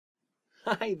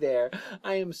Hi there.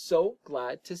 I am so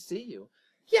glad to see you.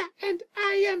 Yeah, and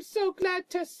I am so glad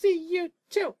to see you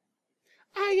too.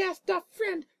 I asked a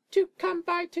friend to come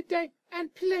by today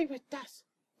and play with us.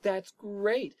 That's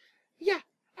great. Yeah,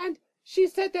 and she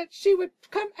said that she would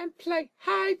come and play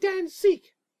hide and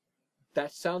seek.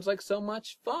 That sounds like so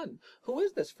much fun. Who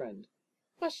is this friend?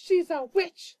 Well, she's a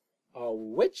witch. A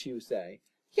witch, you say?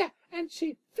 Yeah, and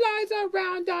she flies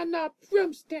around on a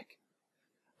broomstick.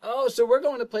 Oh, so we're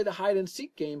going to play the hide and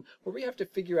seek game where we have to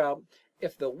figure out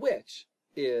if the witch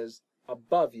is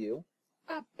above you,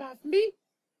 Above me,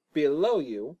 below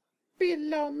you,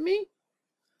 below me,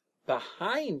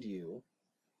 behind you,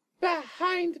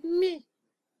 behind me,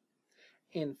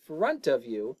 in front of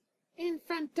you, in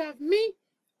front of me,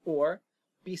 or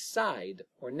beside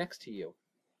or next to you.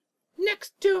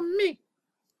 next to me.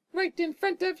 Right in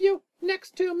front of you,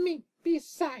 next to me,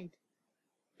 beside.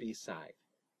 Beside.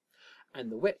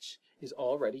 And the witch is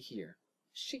already here.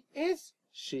 She is?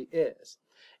 She is.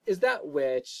 Is that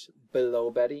witch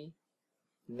below Betty,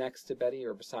 next to Betty,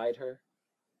 or beside her?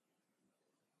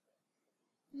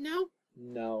 No.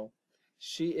 No.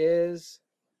 She is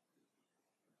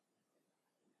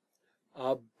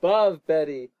above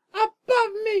Betty.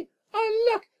 Above me.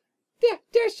 Oh, look.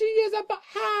 There she is above.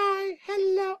 Hi.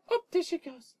 Hello. Oh, there she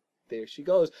goes. There she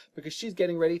goes, because she's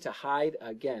getting ready to hide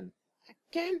again.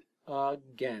 Again?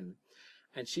 Again.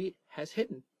 And she has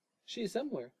hidden. She's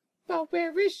somewhere. But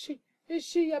where is she? Is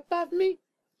she above me?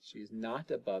 She's not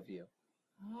above you.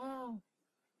 Oh.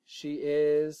 She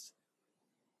is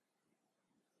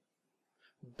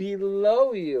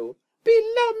below you.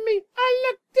 Below me. Oh,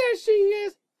 look. There she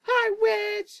is. Hi,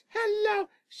 witch. Hello.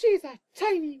 She's a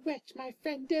tiny witch, my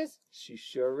friend is. She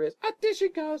sure is. Oh, there she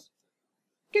goes.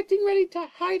 Getting ready to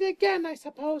hide again, I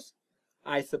suppose.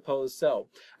 I suppose so.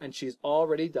 And she's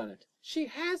already done it. She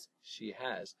has? She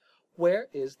has. Where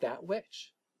is that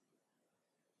witch?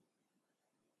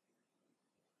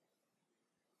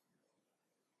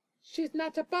 She's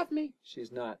not above me.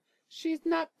 She's not. She's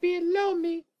not below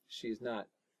me. She's not.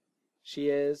 She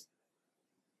is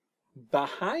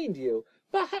behind you.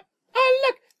 But, oh,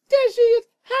 look, there she is.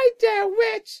 Hi there,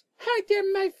 witch. Hi there,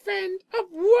 my friend. Oh,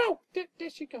 whoa. There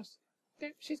she goes.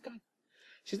 There, she's gone.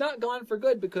 She's not gone for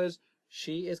good because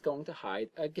she is going to hide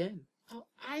again. Oh,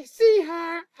 I see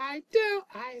her. I do.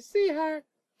 I see her.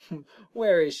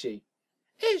 Where is she?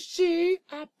 Is she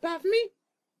above me?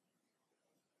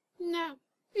 No.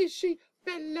 Is she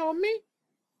below me?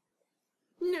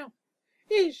 No.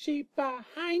 Is she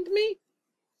behind me?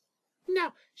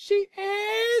 No. She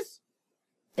is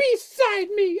beside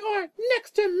me or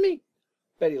next to me.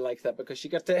 Betty likes that because she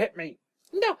gets to hit me.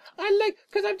 No, I like,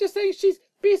 because I'm just saying she's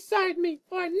beside me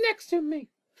or next to me.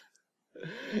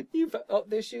 Oh,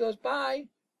 there she goes. Bye.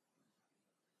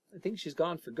 I think she's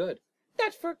gone for good.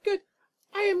 Not for good.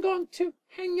 I am going to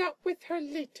hang out with her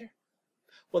later.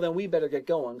 Well, then we better get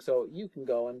going so you can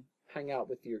go and hang out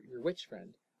with your witch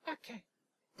friend. Okay.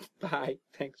 Bye.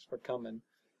 Thanks for coming.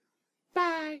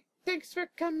 Bye. Thanks for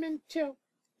coming too.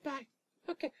 Bye.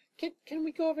 Okay. Can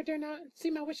we go over there now and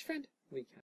see my witch friend? We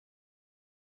can.